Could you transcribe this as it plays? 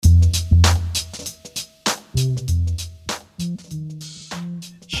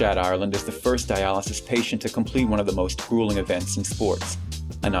Shad Ireland is the first dialysis patient to complete one of the most grueling events in sports,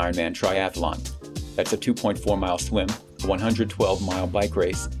 an Ironman triathlon. That's a 2.4-mile swim, a 112-mile bike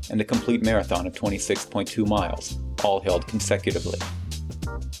race, and a complete marathon of 26.2 miles, all held consecutively.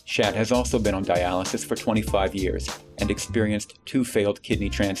 Shad has also been on dialysis for 25 years and experienced 2 failed kidney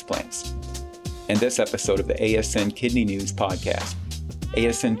transplants. In this episode of the ASN Kidney News podcast,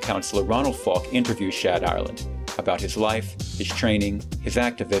 ASN counselor Ronald Falk interviews Shad Ireland about his life, his training, his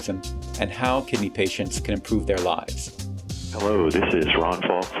activism, and how kidney patients can improve their lives. Hello, this is Ron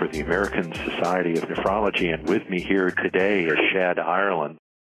Falk for the American Society of Nephrology, and with me here today is Shad Ireland.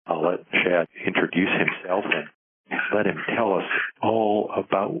 I'll let Shad introduce himself and let him tell us all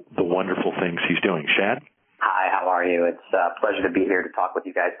about the wonderful things he's doing. Shad? Hi, how are you? It's a pleasure to be here to talk with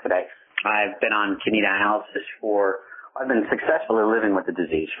you guys today. I've been on kidney dialysis I've been successfully living with the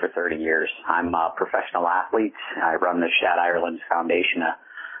disease for 30 years. I'm a professional athlete. I run the Shad Ireland Foundation, a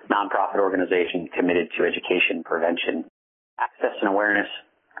nonprofit organization committed to education, prevention, access and awareness,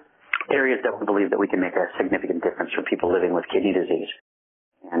 areas that we believe that we can make a significant difference for people living with kidney disease.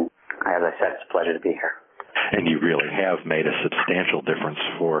 And as I said, it's a pleasure to be here. And you really have made a substantial difference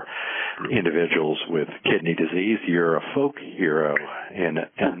for individuals with kidney disease. You're a folk hero in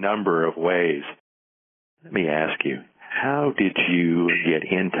a number of ways. Let me ask you, how did you get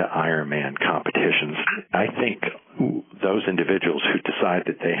into Ironman competitions? I think those individuals who decide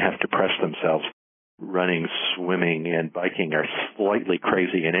that they have to press themselves running, swimming, and biking are slightly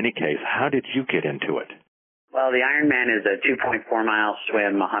crazy in any case. How did you get into it? Well, the Ironman is a 2.4-mile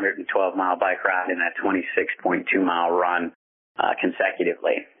swim, 112-mile bike ride, and a 26.2-mile run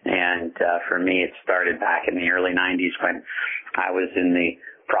consecutively. And for me, it started back in the early 90s when I was in the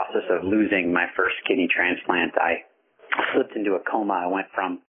process of losing my first kidney transplant. I slipped into a coma. I went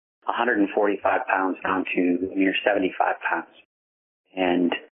from 145 pounds down to near 75 pounds.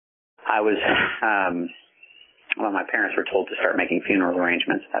 And I was, my parents were told to start making funeral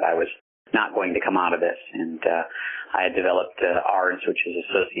arrangements, that I was not going to come out of this. And I had developed ARDS, which is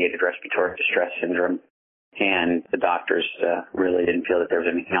Associated Respiratory Distress Syndrome. And the doctors really didn't feel that there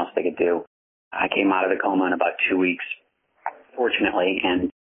was anything else they could do. I came out of the coma in about 2 weeks, fortunately, and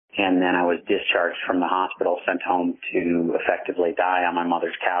then I was discharged from the hospital, sent home to effectively die on my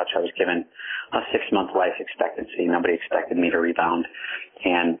mother's couch. I was given a 6-month life expectancy. Nobody expected me to rebound.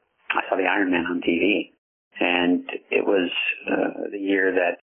 And I saw the Ironman on TV. And it was the year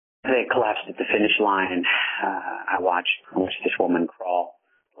that they collapsed at the finish line. I watched this woman crawl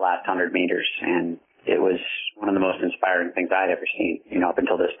the last 100 meters. And it was one of the most inspiring things I'd ever seen. You know, up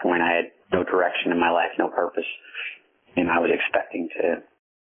until this point, I had no direction in my life, no purpose. And I was expecting to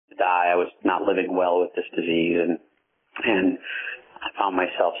die. I was not living well with this disease, and I found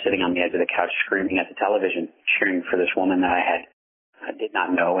myself sitting on the edge of the couch screaming at the television, cheering for this woman that I did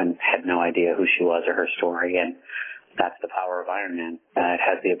not know and had no idea who she was or her story. And that's the power of Ironman. It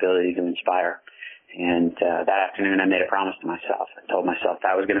has the ability to inspire. And that afternoon I made a promise to myself. I told myself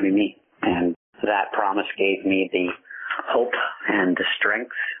that was going to be me. And that promise gave me the hope and the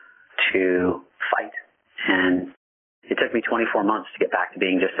strength to fight. And it took me 24 months to get back to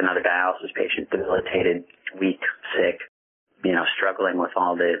being just another dialysis patient, debilitated, weak, sick, struggling with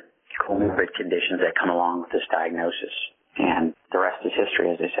all the comorbid conditions that come along with this diagnosis. And the rest is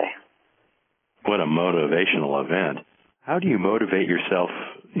history, as they say. What a motivational event. How do you motivate yourself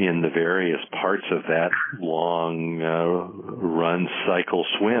in the various parts of that long run, cycle,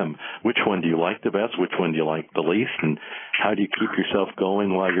 swim? Which one do you like the best? Which one do you like the least? And how do you keep yourself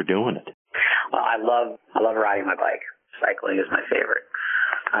going while you're doing it? Well, I love riding my bike. Cycling is my favorite.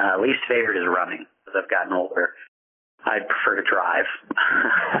 Least favorite is running. As I've gotten older, I'd prefer to drive.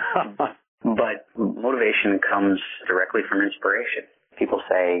 But motivation comes directly from inspiration. People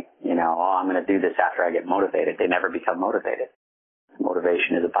say, I'm going to do this after I get motivated. They never become motivated.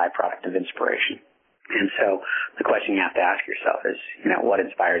 Motivation is a byproduct of inspiration. And so the question you have to ask yourself is, what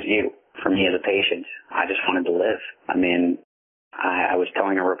inspires you? For me as a patient, I just wanted to live. I was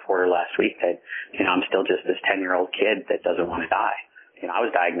telling a reporter last week that, I'm still just this 10-year-old kid that doesn't want to die. I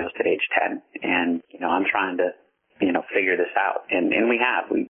was diagnosed at age 10, and, I'm trying to, figure this out. And we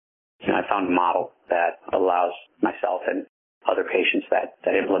have. I found a model that allows myself and other patients that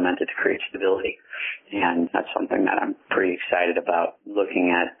implement it to create stability. And that's something that I'm pretty excited about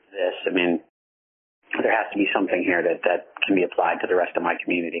looking at this. There has to be something here that can be applied to the rest of my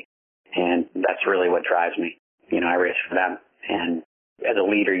community. And that's really what drives me. I race for them. And as a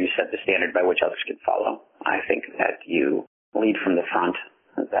leader, you set the standard by which others can follow. I think that you lead from the front,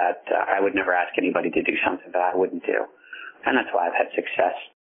 that I would never ask anybody to do something that I wouldn't do. And that's why I've had success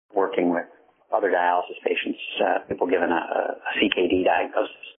working with other dialysis patients, people given a CKD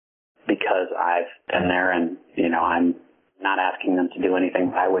diagnosis, because I've been there and, I'm not asking them to do anything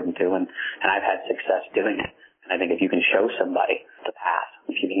that I wouldn't do, and I've had success doing it. And I think if you can show somebody the path,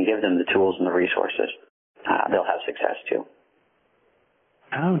 if you can give them the tools and the resources, they'll have success too.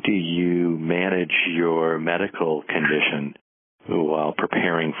 How do you manage your medical condition while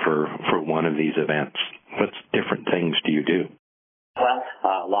preparing for one of these events? What different things do you do? Well,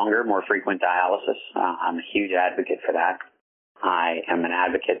 longer, more frequent dialysis. I'm a huge advocate for that. I am an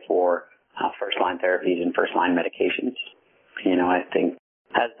advocate for first-line therapies and first-line medications. I think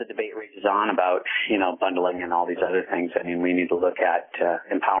as the debate rages on about, bundling and all these other things, we need to look at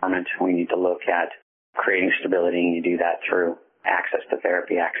empowerment. We need to look at creating stability, and you do that through access to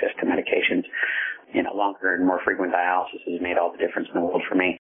therapy, access to medications. Longer and more frequent dialysis has made all the difference in the world for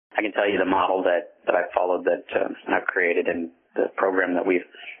me. I can tell you the model that I've followed, that I've created, and the program that we've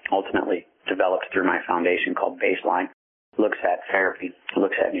ultimately developed through my foundation called Baseline looks at therapy,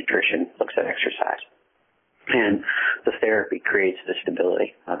 looks at nutrition, looks at exercise. And the therapy creates the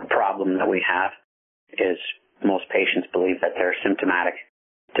stability. The problem that we have is most patients believe that they're symptomatic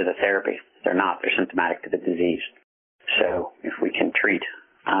to the therapy. They're not. They're symptomatic to the disease. So if we can treat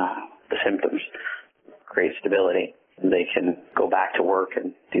the symptoms, create stability, they can go back to work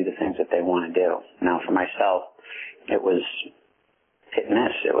and do the things that they want to do. Now, for myself, it was hit and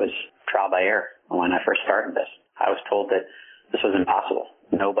miss. It was trial by error when I first started this. I was told that this was impossible.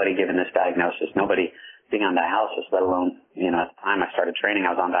 Nobody given this diagnosis, nobody being on dialysis, let alone, at the time I started training,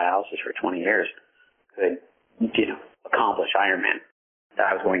 I was on dialysis for 20 years, could, accomplish Ironman, that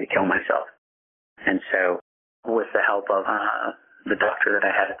I was going to kill myself. And so with the help of the doctor that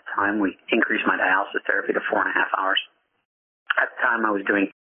I had at the time, we increased my dialysis therapy to 4.5 hours. At the time, I was doing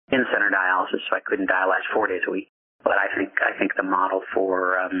in-center dialysis, so I couldn't dialyze 4 days a week. But I think the model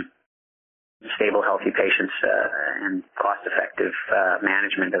for stable, healthy patients and cost-effective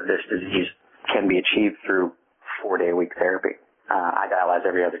management of this disease can be achieved through 4-day-a-week therapy. I dialyze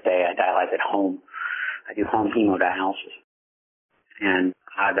every other day. I dialyze at home. I do home hemodialysis. And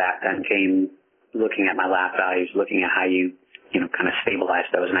that then came looking at my lab values, looking at how you kind of stabilize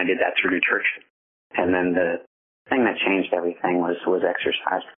those, and I did that through nutrition. And then the thing that changed everything was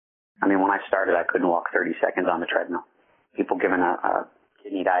exercise. When I started, I couldn't walk 30 seconds on the treadmill. People given a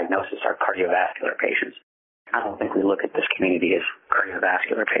kidney diagnosis are cardiovascular patients. I don't think we look at this community as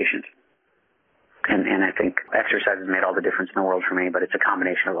cardiovascular patients. And I think exercise has made all the difference in the world for me, but it's a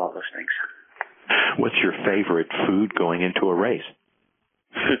combination of all those things. What's your favorite food going into a race?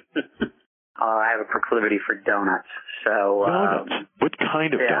 I have a proclivity for donuts. So donuts? What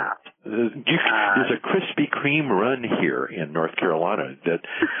kind of donuts? There's a Krispy Kreme run here in North Carolina that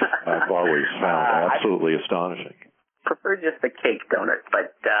I've always found absolutely astonishing. Prefer just the cake donut,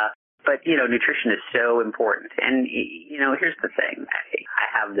 but nutrition is so important. And here's the thing: I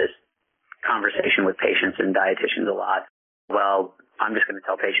have this conversation with patients and dietitians a lot. Well, I'm just going to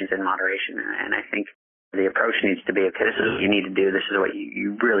tell patients in moderation, and I think the approach needs to be, okay, this is what you need to do, this is what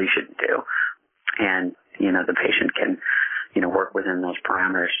you really shouldn't do. And, the patient can, work within those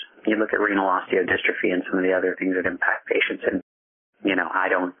parameters. You look at renal osteodystrophy and some of the other things that impact patients, and, I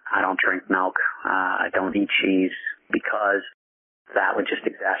don't drink milk, I don't eat cheese, because that would just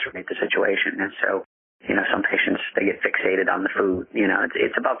exacerbate the situation. And so, some patients, they get fixated on the food.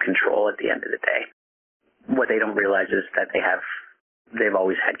 It's about control at the end of the day. What they don't realize is that they've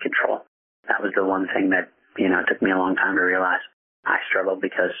always had control. That was the one thing that, it took me a long time to realize. I struggled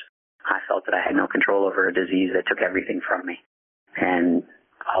because I felt that I had no control over a disease that took everything from me. And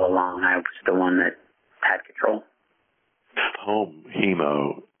all along, I was the one that had control. Home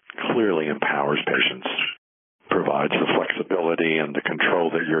hemo clearly empowers patients, provides the flexibility and the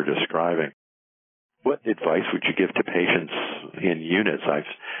control that you're describing. What advice would you give to patients in units? I've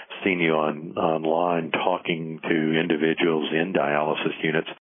seen you online talking to individuals in dialysis units.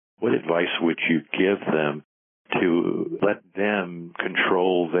 What advice would you give them to let them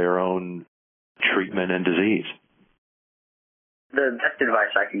control their own treatment and disease? The best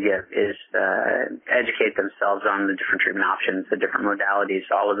advice I could give is educate themselves on the different treatment options, the different modalities,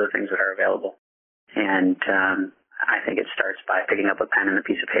 all of the things that are available. And I think it starts by picking up a pen and a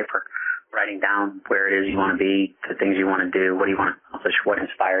piece of paper, writing down where it is you want to be, the things you want to do, what do you want to accomplish, what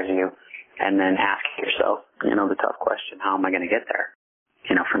inspires you, and then ask yourself, the tough question, how am I going to get there?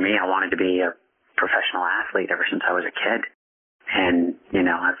 For me, I wanted to be a professional athlete ever since I was a kid. And,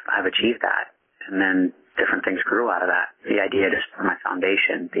 I've achieved that. And then different things grew out of that. The idea to start my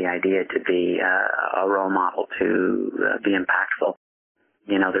foundation, the idea to be a role model, to be impactful.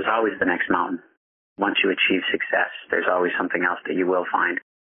 There's always the next mountain. Once you achieve success, there's always something else that you will find.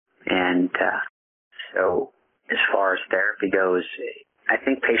 And so as far as therapy goes, I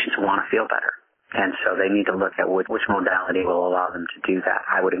think patients want to feel better. And so they need to look at which modality will allow them to do that.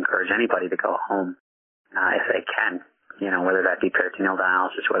 I would encourage anybody to go home if they can, whether that be peritoneal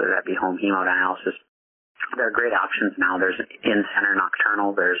dialysis, whether that be home hemodialysis. There are great options now. There's in-center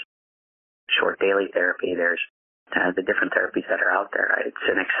nocturnal, there's short daily therapy, there's the different therapies that are out there. It's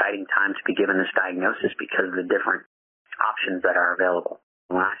an exciting time to be given this diagnosis because of the different options that are available.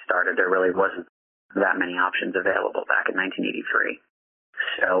 When I started, there really wasn't that many options available back in 1983.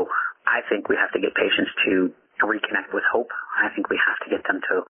 So I think we have to get patients to reconnect with hope. I think we have to get them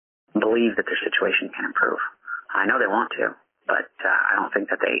to believe that their situation can improve. I know they want to, but I don't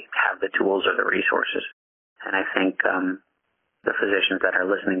think that they have the tools or the resources. And I think the physicians that are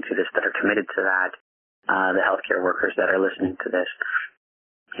listening to this, that are committed to that, the healthcare workers that are listening to this,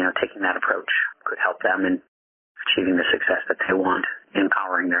 taking that approach could help them in achieving the success that they want,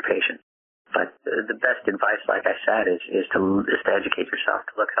 empowering their patients. But the best advice, like I said, is to educate yourself,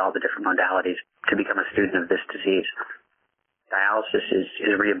 to look at all the different modalities, to become a student of this disease. Dialysis is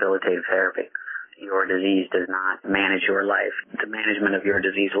rehabilitative therapy. Your disease does not manage your life. The management of your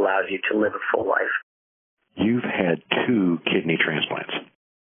disease allows you to live a full life. You've had 2 kidney transplants.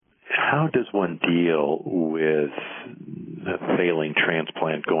 How does one deal with a failing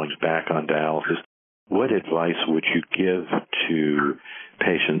transplant going back on dialysis? What advice would you give to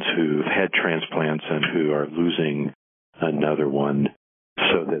patients who've had transplants and who are losing another one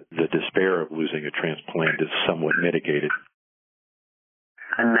so that the despair of losing a transplant is somewhat mitigated?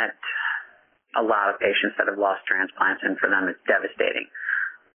 I met a lot of patients that have lost transplants, and for them it's devastating.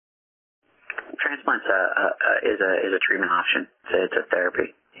 Transplants is a treatment option. It's a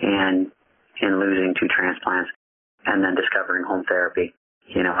therapy. And in losing 2 transplants and then discovering home therapy,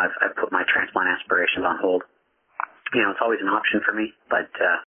 I've put my transplant aspirations on hold. It's always an option for me, but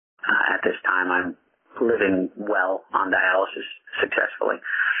at this time I'm living well on dialysis successfully.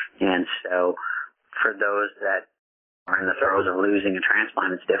 And so for those that are in the throes of losing a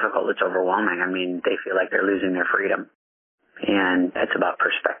transplant, it's difficult, it's overwhelming. I mean, they feel like they're losing their freedom. And it's about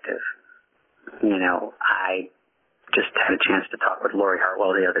perspective. I just had a chance to talk with Lori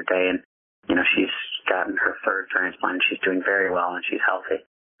Hartwell the other day, and she's gotten her 3rd transplant, and she's doing very well, and she's healthy.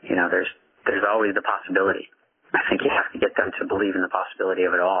 There's always the possibility. I think you have to get them to believe in the possibility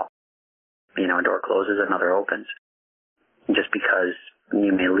of it all. A door closes, another opens. Just because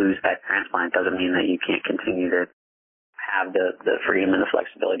you may lose that transplant doesn't mean that you can't continue to have the freedom and the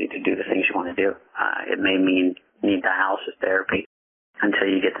flexibility to do the things you want to do. It may mean need dialysis therapy until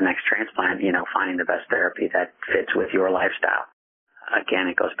you get the next transplant, finding the best therapy that fits with your lifestyle. Again,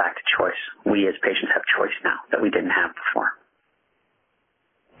 it goes back to choice. We as patients have choice now that we didn't have before.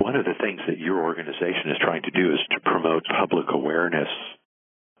 One of the things that your organization is trying to do is to promote public awareness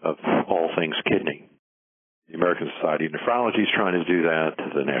of all things kidney. The American Society of Nephrology is trying to do that.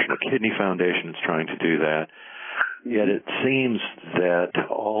 The National Kidney Foundation is trying to do that. Yet it seems that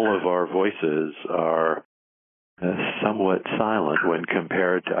all of our voices are somewhat silent when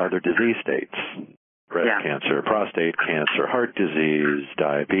compared to other disease states. Breast cancer, prostate cancer, heart disease,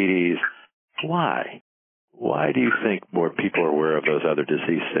 diabetes. Why? Why do you think more people are aware of those other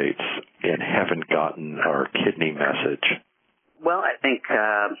disease states and haven't gotten our kidney message? Well, I think,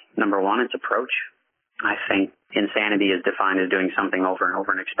 number one, it's approach. I think insanity is defined as doing something over and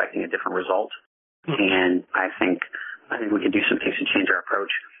over and expecting a different result. And I think we could do some things to change our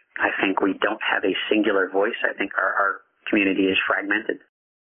approach. I think we don't have a singular voice. I think our community is fragmented.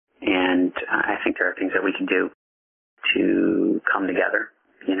 And I think there are things that we can do to come together,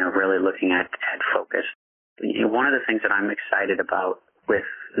 really looking at focus. One of the things that I'm excited about with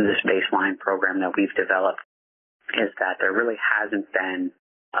this baseline program that we've developed is that there really hasn't been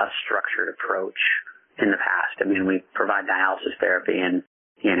a structured approach in the past. I mean, we provide dialysis therapy and,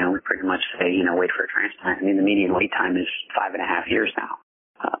 we pretty much say, wait for a transplant. I mean, the median wait time is 5.5 years now.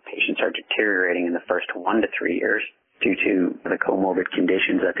 Patients are deteriorating in the first 1 to 3 years due to the comorbid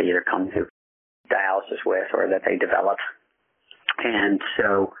conditions that they either come to dialysis with or that they develop. And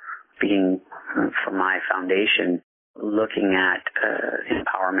so being from my foundation, looking at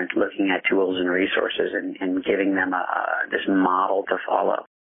empowerment, looking at tools and resources and giving them this model to follow,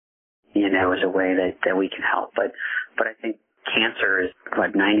 is a way that we can help. But I think cancer is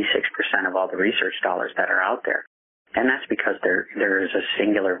like 96% of all the research dollars that are out there. And that's because there is a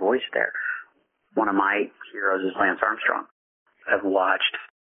singular voice there. One of my heroes is Lance Armstrong. I've watched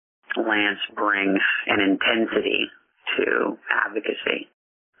Lance bring an intensity to advocacy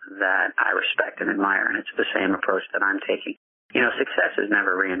that I respect and admire, and it's the same approach that I'm taking. Success is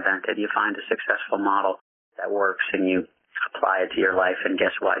never reinvented. You find a successful model that works, and you apply it to your life, and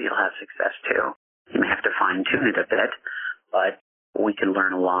guess what? You'll have success too. You may have to fine-tune it a bit, but we can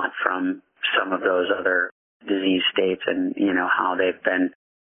learn a lot from some of those other disease states and, how they've been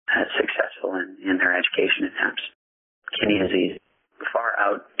successful in their education attempts. Kidney disease far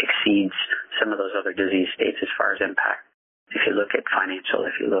out exceeds some of those other disease states as far as impact. If you look at financial,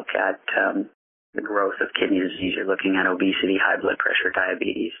 if you look at the growth of kidney disease, you're looking at obesity, high blood pressure,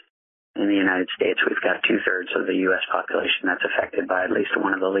 diabetes. In the United States, we've got 2/3 of the U.S. population that's affected by at least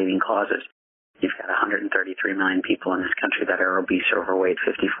one of the leading causes. You've got 133 million people in this country that are obese or overweight.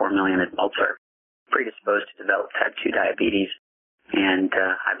 54 million adults are predisposed to develop type 2 diabetes, and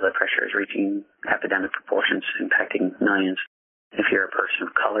high blood pressure is reaching epidemic proportions, impacting millions. If you're a person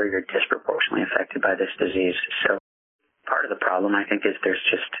of color, you're disproportionately affected by this disease. So part of the problem, I think, is there's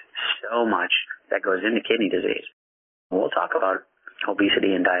just so much that goes into kidney disease. We'll talk about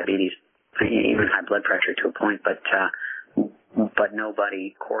obesity and diabetes, even high blood pressure to a point, but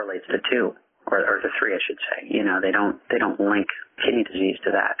nobody correlates the two, or the three, I should say. They don't link kidney disease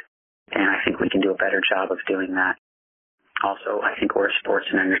to that, and I think we can do a better job of doing that. Also, I think we're a sports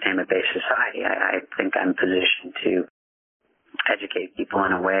and entertainment-based society. I think I'm positioned to educate people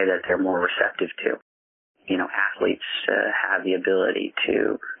in a way that they're more receptive to. Athletes have the ability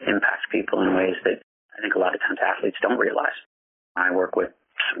to impact people in ways that I think a lot of times athletes don't realize. I work with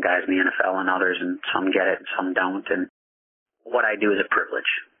some guys in the NFL and others, and some get it and some don't. And what I do is a privilege.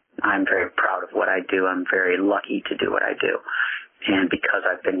 I'm very proud of what I do. I'm very lucky to do what I do. And because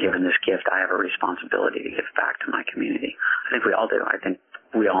I've been given this gift, I have a responsibility to give back to my community. I think we all do. I think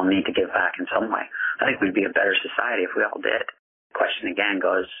we all need to give back in some way. I think we'd be a better society if we all did. The question again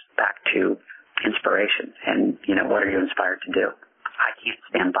goes back to inspiration and, what are you inspired to do? I can't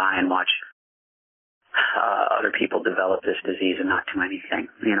stand by and watch other people develop this disease and not do anything.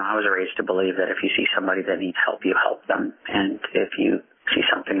 I was raised to believe that if you see somebody that needs help, you help them. And if you see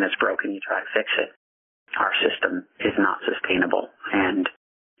something that's broken, you try to fix it. Our system is not sustainable. And,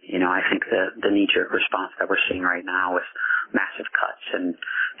 I think the knee-jerk response that we're seeing right now with massive cuts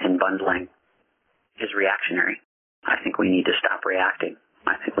and bundling is reactionary. I think we need to stop reacting.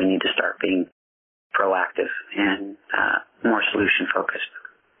 I think we need to start being proactive and more solution-focused.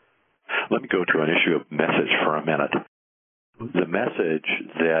 Let me go to an issue of message for a minute. The message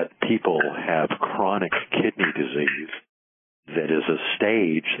that people have chronic kidney disease that is a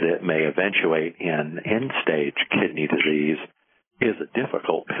stage that may eventuate in end-stage kidney disease is a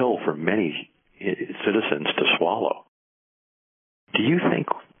difficult pill for many citizens to swallow. Do you think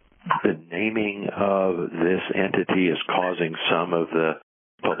the naming of this entity is causing some of the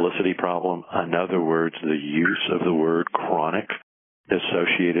publicity problem? In other words, the use of the word chronic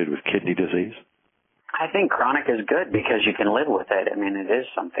associated with kidney disease? I think chronic is good because you can live with it. I mean, it is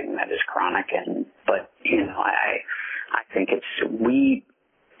something that is chronic, but I think if we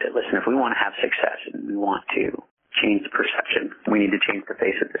want to have success and we want to change the perception, we need to change the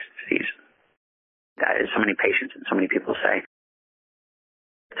face of this disease. That is, so many patients and so many people say,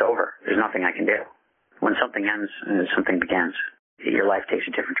 it's over. There's nothing I can do. When something ends, something begins. Your life takes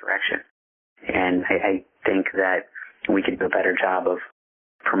a different direction. And I think that we could do a better job of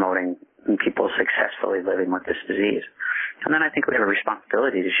promoting people successfully living with this disease. And then I think we have a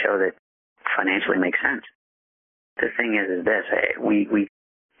responsibility to show that financially makes sense. The thing is this, we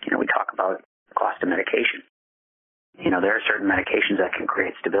talk about cost of medication. There are certain medications that can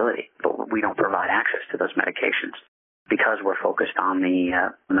create stability, but we don't provide access to those medications because we're focused on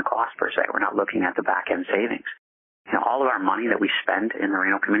the cost per se. We're not looking at the back-end savings. All of our money that we spend in the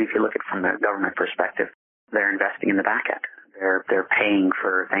renal community, if you look at it from the government perspective, they're investing in the back end. They're paying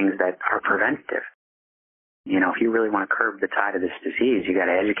for things that are preventative. If you really want to curb the tide of this disease, you got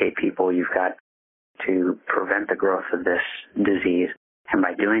to educate people. You've got to prevent the growth of this disease, and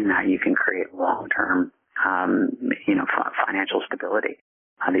by doing that, you can create long-term, financial stability.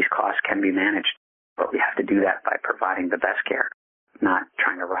 These costs can be managed, but we have to do that by providing the best care, not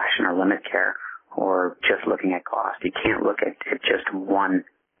trying to ration or limit care or just looking at cost. You can't look at just one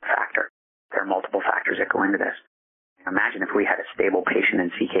factor. There are multiple factors that go into this. Imagine if we had a stable patient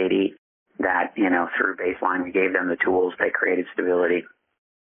in CKD that, through baseline, we gave them the tools, they created stability,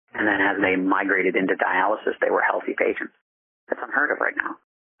 and then as they migrated into dialysis, they were healthy patients. That's unheard of right now.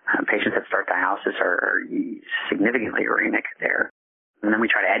 Patients that start dialysis are significantly uremic there. And then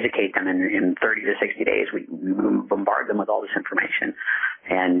we try to educate them in 30 to 60 days. We bombard them with all this information,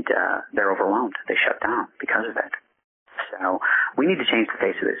 and they're overwhelmed. They shut down because of it. So we need to change the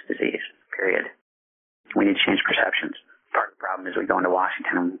face of this disease, period. We need to change perceptions. Part of the problem is we go into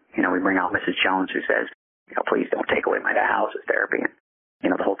Washington and, we bring out Mrs. Jones who says, please don't take away my dialysis therapy.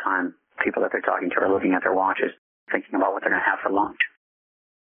 And, the whole time people that they're talking to are looking at their watches. thinking about what they're going to have for lunch.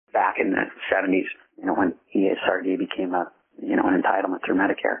 Back in the 70s, when ESRD became an entitlement through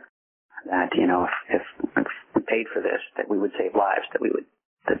Medicare, that, if we paid for this, that we would save lives,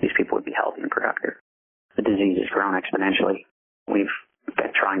 that these people would be healthy and productive. The disease has grown exponentially. We've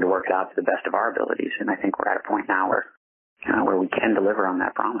been trying to work it out to the best of our abilities, and I think we're at a point now where we can deliver on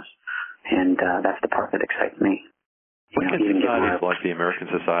that promise. And that's the part that excites me. What can societies like the American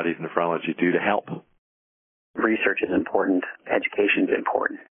Society of Nephrology do to help? Research is important. Education is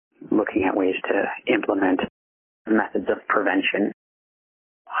important. Looking at ways to implement methods of prevention.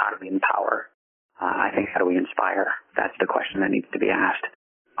 How do we empower? I think, how do we inspire? That's the question that needs to be asked.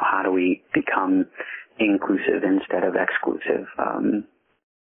 How do we become inclusive instead of exclusive?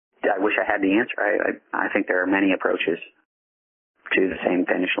 I wish I had the answer. I think there are many approaches to the same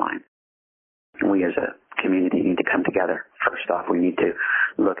finish line. We as a community need to come together. First off, we need to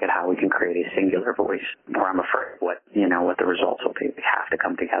look at how we can create a singular voice, or I'm afraid what the results will be. We have to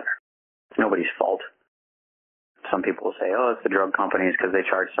come together. It's nobody's fault. Some people will say, oh, it's the drug companies because they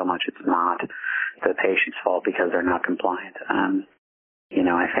charge so much. It's not the patient's fault because they're not compliant.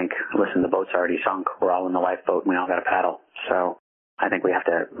 I think, listen, the boat's already sunk. We're all in the lifeboat and we all got to paddle. So I think we have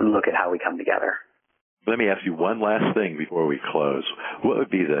to look at how we come together. Let me ask you one last thing before we close. What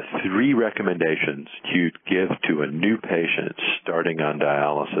would be the 3 recommendations you'd give to a new patient starting on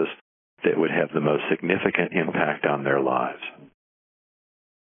dialysis that would have the most significant impact on their lives?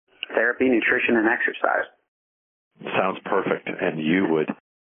 Therapy, nutrition, and exercise. Sounds perfect. And you would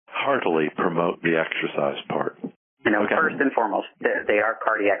heartily promote the exercise part. Okay. First and foremost, they are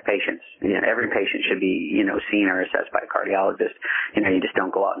cardiac patients. Every patient should be, seen or assessed by a cardiologist. You just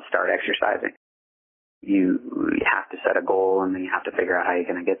don't go out and start exercising. You have to set a goal, and then you have to figure out how you're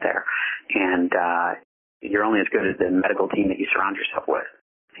going to get there. And you're only as good as the medical team that you surround yourself with.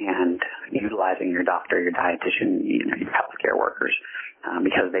 And utilizing your doctor, your dietitian, your healthcare workers,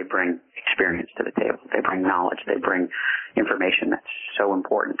 because they bring experience to the table. They bring knowledge. They bring information that's so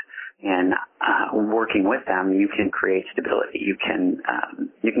important. And working with them, you can create stability. You can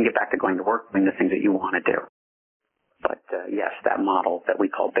get back to going to work, doing the things that you want to do. But yes, that model that we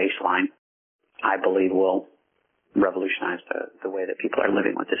call baseline, I believe, will revolutionize the way that people are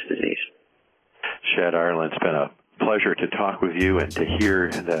living with this disease. Shad Ireland, it's been a pleasure to talk with you and to hear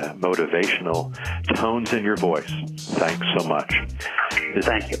the motivational tones in your voice. Thanks so much.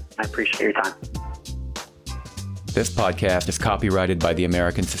 Thank you. I appreciate your time. This podcast is copyrighted by the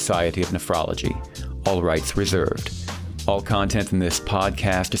American Society of Nephrology. All rights reserved. All content in this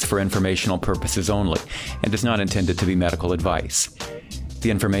podcast is for informational purposes only and is not intended to be medical advice.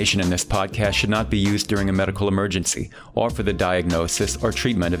 The information in this podcast should not be used during a medical emergency or for the diagnosis or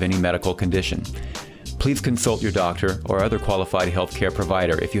treatment of any medical condition. Please consult your doctor or other qualified healthcare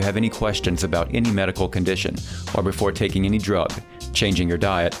provider if you have any questions about any medical condition or before taking any drug, changing your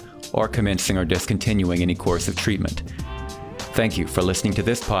diet, or commencing or discontinuing any course of treatment. Thank you for listening to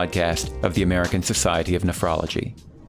this podcast of the American Society of Nephrology.